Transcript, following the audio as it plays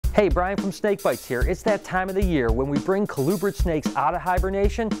Hey, Brian from SnakeBytes here. It's that time of the year when we bring colubrid snakes out of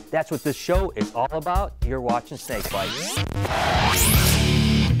hibernation. That's what this show is all about. You're watching SnakeBytes.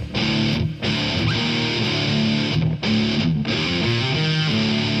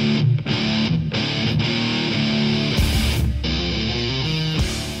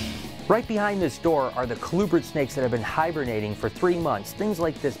 Right behind this door are the colubrid snakes that have been hibernating for 3 months. Things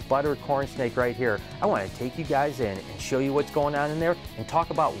like this butter corn snake right here. I want to take you guys in and show you what's going on in there and talk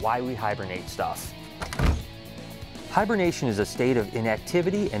about why we hibernate stuff. Hibernation is a state of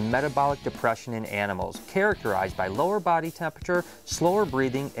inactivity and metabolic depression in animals, characterized by lower body temperature, slower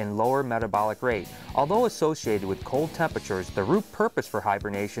breathing, and lower metabolic rate. Although associated with cold temperatures, the root purpose for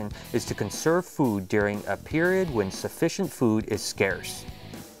hibernation is to conserve food during a period when sufficient food is scarce.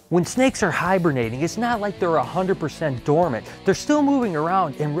 When snakes are hibernating, it's not like they're 100% dormant. They're still moving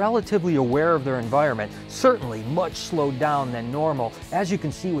around and relatively aware of their environment, certainly much slowed down than normal. As you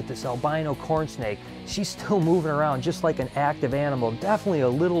can see with this albino corn snake, she's still moving around just like an active animal, definitely a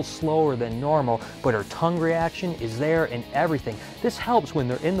little slower than normal, but her tongue reaction is there and everything. This helps when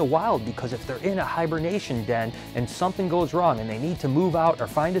they're in the wild, because if they're in a hibernation den and something goes wrong and they need to move out or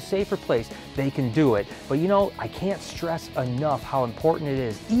find a safer place, they can do it. But you know, I can't stress enough how important it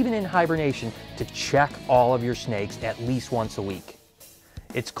is, even in hibernation, to check all of your snakes at least once a week.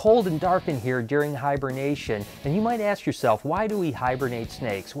 It's cold and dark in here during hibernation, and you might ask yourself, why do we hibernate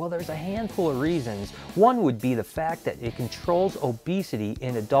snakes? Well, there's a handful of reasons. One would be the fact that it controls obesity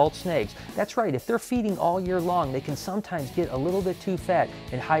in adult snakes. That's right, if they're feeding all year long, they can sometimes get a little bit too fat,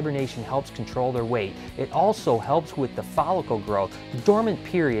 and hibernation helps control their weight. It also helps with the follicle growth. The dormant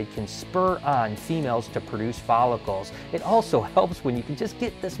period can spur on females to produce follicles. It also helps when you can just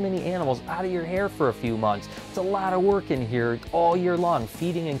get this many animals out of your hair for a few months. It's a lot of work in here all year long.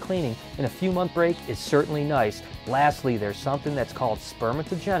 Feeding and cleaning, and a few-month break is certainly nice. Lastly, there's something that's called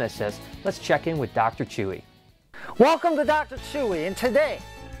spermatogenesis. Let's check in with Dr. Chewy. Welcome to Dr. Chewy, and today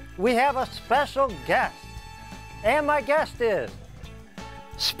we have a special guest. And my guest is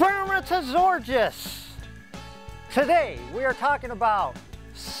Spermatogenesis. Today we are talking about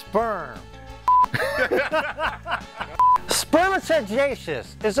sperm.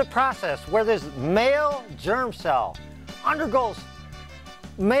 Spermatogenesis is a process where this male germ cell undergoes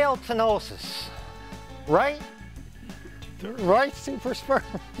male tenosis, right? Right, super sperm.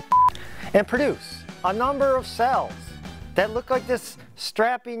 And produce a number of cells that look like this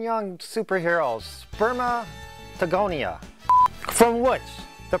strapping young superhero, spermatogonia, from which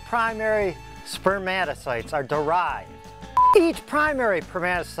the primary spermatocytes are derived. Each primary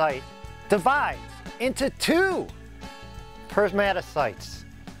spermatocyte divides into 2 spermatocytes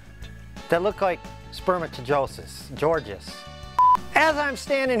that look like spermatogenesis. As I'm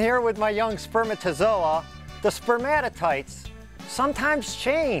standing here with my young spermatozoa, the spermatocytes sometimes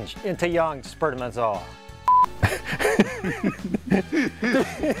change into young spermatozoa.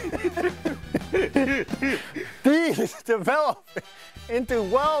 These develop into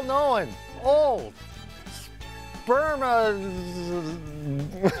well-known old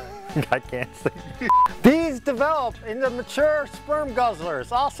I can't say. These develop into mature sperm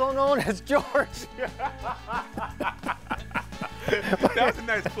guzzlers, also known as George. That was a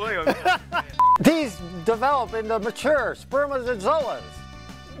nice play on that. These develop into mature spermatozoas,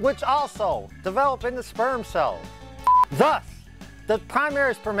 which also develop into sperm cells. Thus, the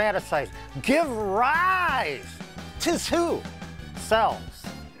primary spermatocytes give rise to 2 cells.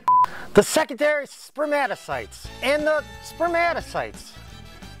 The secondary spermatocytes and the spermatocytes.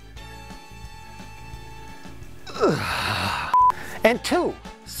 And 2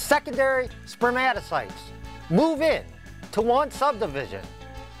 secondary spermatocytes move in to one subdivision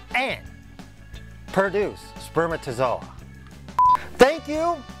and produce spermatozoa. Thank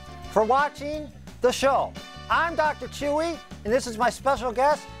you for watching the show. I'm Dr. Chewy, and this is my special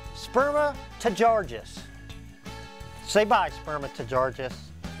guest, Spermatogenesis. Say bye, Spermatogenesis.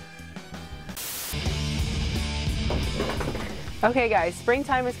 Okay guys,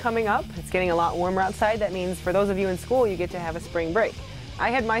 springtime is coming up. It's getting a lot warmer outside. That means for those of you in school, you get to have a spring break.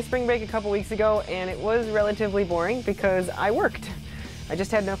 I had my spring break a couple weeks ago, and it was relatively boring because I worked. I just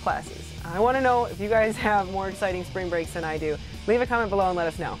had no classes. I want to know if you guys have more exciting spring breaks than I do. Leave a comment below and let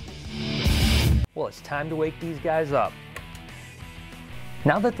us know. Well, it's time to wake these guys up.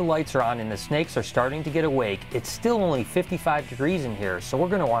 Now that the lights are on and the snakes are starting to get awake, it's still only 55 degrees in here, so we're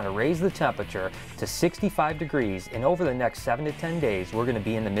going to want to raise the temperature to 65 degrees, and over the next 7 to 10 days, we're going to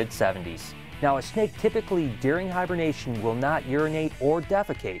be in the mid-70s. Now, a snake typically during hibernation will not urinate or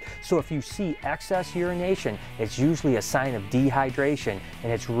defecate, so if you see excess urination, it's usually a sign of dehydration,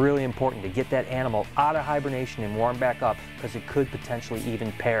 and it's really important to get that animal out of hibernation and warm back up because it could potentially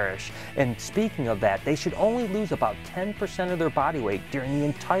even perish. And speaking of that, they should only lose about 10% of their body weight during the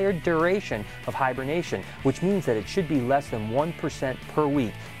entire duration of hibernation, which means that it should be less than 1% per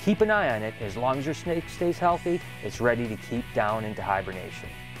week. Keep an eye on it. As long as your snake stays healthy, it's ready to keep down into hibernation.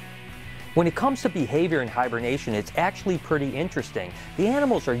 When it comes to behavior in hibernation, it's actually pretty interesting. The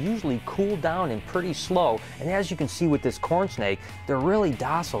animals are usually cooled down and pretty slow, and as you can see with this corn snake, they're really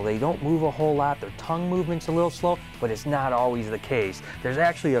docile. They don't move a whole lot. Their tongue movement's a little slow, but it's not always the case. There's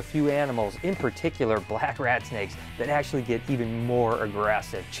actually a few animals, in particular black rat snakes, that actually get even more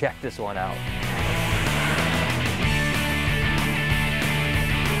aggressive. Check this one out.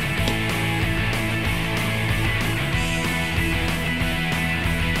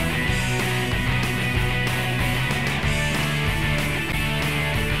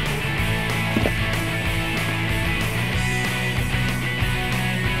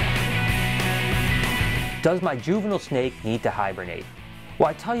 Does my juvenile snake need to hibernate? Well,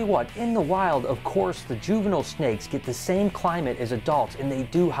 I tell you what, in the wild, of course, the juvenile snakes get the same climate as adults and they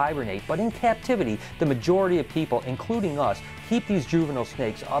do hibernate, but in captivity, the majority of people, including us, keep these juvenile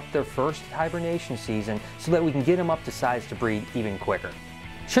snakes up their first hibernation season so that we can get them up to size to breed even quicker.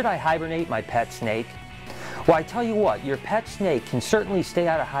 Should I hibernate my pet snake? Well, I tell you what, your pet snake can certainly stay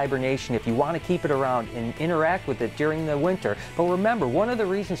out of hibernation if you want to keep it around and interact with it during the winter. But remember, one of the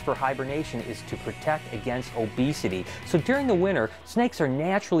reasons for hibernation is to protect against obesity. So during the winter, snakes are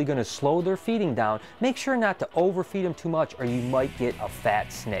naturally going to slow their feeding down. Make sure not to overfeed them too much or you might get a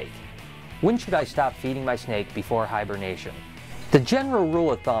fat snake. When should I stop feeding my snake before hibernation? The general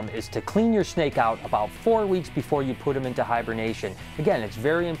rule of thumb is to clean your snake out about 4 weeks before you put them into hibernation. Again, it's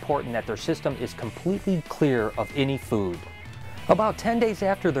very important that their system is completely clear of any food. About 10 days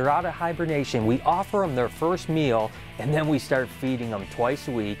after they're out of hibernation, we offer them their first meal, and then we start feeding them twice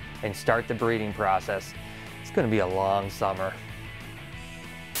a week and start the breeding process. It's going to be a long summer.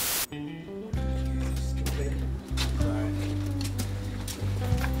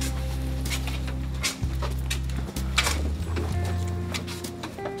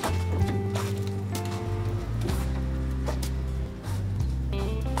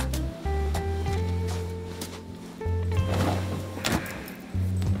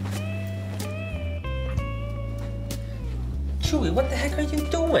 Chewy, what the heck are you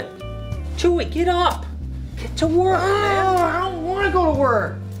doing? Chewy, get up! Get to work, man! I don't want to go to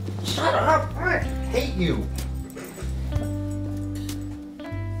work! Shut up! I hate you!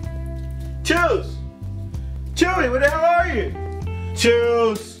 Choose! Chewy, where the hell are you?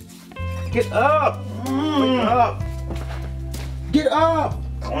 Choose! Get up! Wake up! Get up!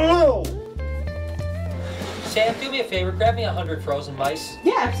 Oh! Sam, do me a favor, grab me 100 frozen mice.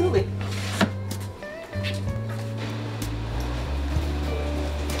 Yeah, absolutely.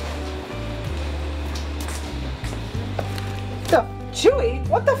 Chewy,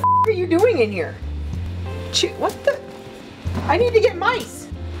 what the f are you doing in here? What the? I need to get mice.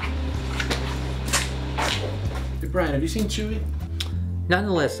 Hey Brian, have you seen Chewy? Not in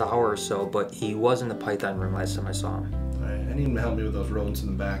the last hour or so, but he was in the python room last time I saw him. Alright, I need him to help me with those rodents in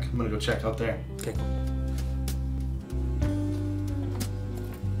the back. I'm gonna go check out there. Okay.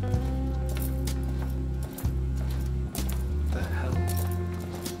 What the hell?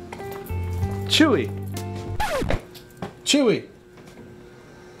 Chewy! Chewy!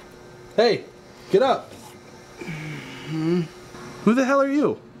 Hey, get up! Who the hell are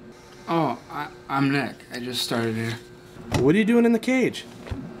you? Oh, I'm Nick. I just started here. What are you doing in the cage?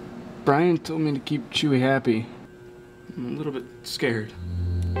 Brian told me to keep Chewy happy. I'm a little bit scared.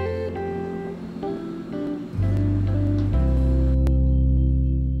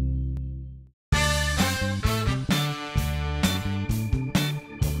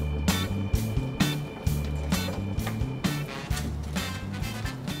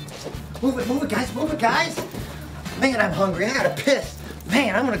 Move it, guys! Man, I'm hungry. I gotta piss.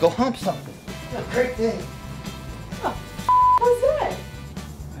 Man, I'm gonna go hump something. It's a great day. What was that?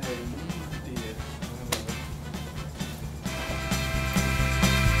 I have no idea.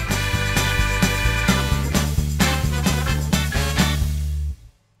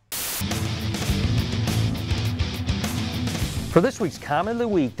 For this week's Comment of the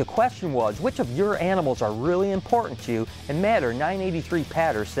Week, the question was, which of your animals are really important to you? And Matter983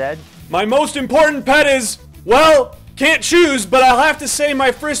 Patter said, my most important pet is, well, can't choose, but I'll have to say my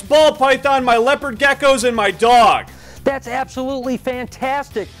frisk ball python, my leopard geckos, and my dog. that's absolutely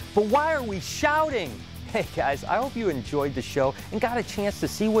fantastic, but why are we shouting? Hey guys, I hope you enjoyed the show and got a chance to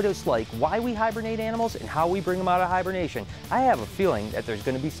see what it's like, why we hibernate animals, and how we bring them out of hibernation. I have a feeling that there's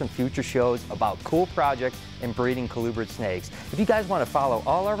going to be some future shows about cool projects and breeding colubrid snakes. If you guys want to follow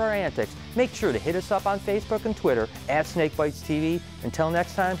all of our antics, make sure to hit us up on Facebook and Twitter at SnakeBytesTV. Until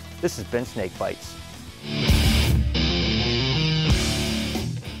next time, this has been Snake Bites.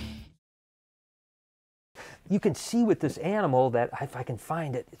 You can see with this animal that if I can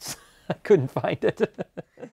find it, I couldn't find it.